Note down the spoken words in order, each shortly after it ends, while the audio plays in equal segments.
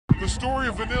story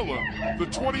of Vanilla, the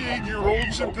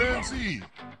 28-year-old chimpanzee,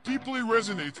 deeply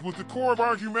resonates with the core of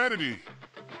our humanity.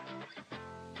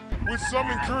 With some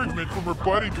encouragement from her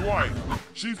buddy Dwight,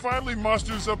 she finally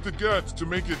musters up the guts to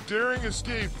make a daring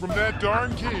escape from that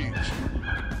darn cage.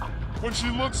 When she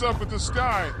looks up at the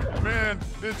sky, man,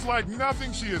 it's like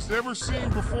nothing she has ever seen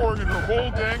before in her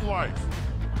whole dang life.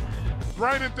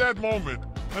 Right at that moment,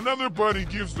 another buddy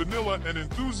gives Vanilla an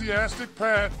enthusiastic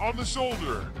pat on the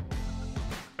shoulder.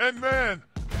 And man,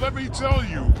 let me tell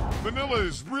you, Vanilla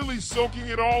is really soaking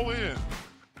it all in.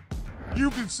 You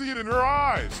can see it in her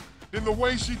eyes, in the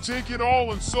way she takes it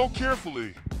all in so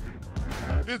carefully.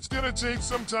 It's gonna take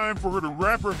some time for her to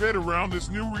wrap her head around this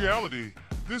new reality,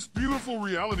 this beautiful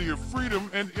reality of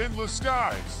freedom and endless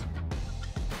skies.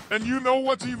 And you know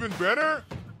what's even better?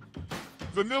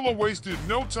 Vanilla wasted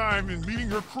no time in meeting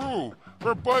her crew,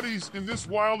 her buddies in this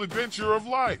wild adventure of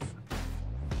life.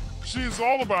 She is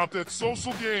all about that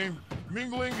social game,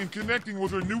 mingling and connecting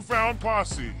with her newfound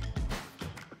posse.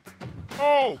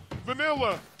 Oh,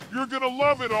 Vanilla, you're gonna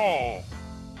love it all.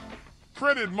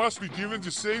 Credit must be given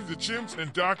to Save the Chimps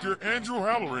and Dr. Andrew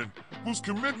Halloran, whose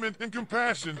commitment and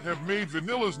compassion have made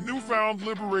Vanilla's newfound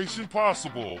liberation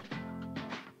possible.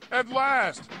 At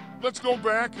last, let's go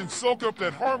back and soak up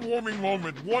that heartwarming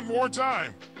moment one more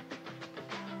time.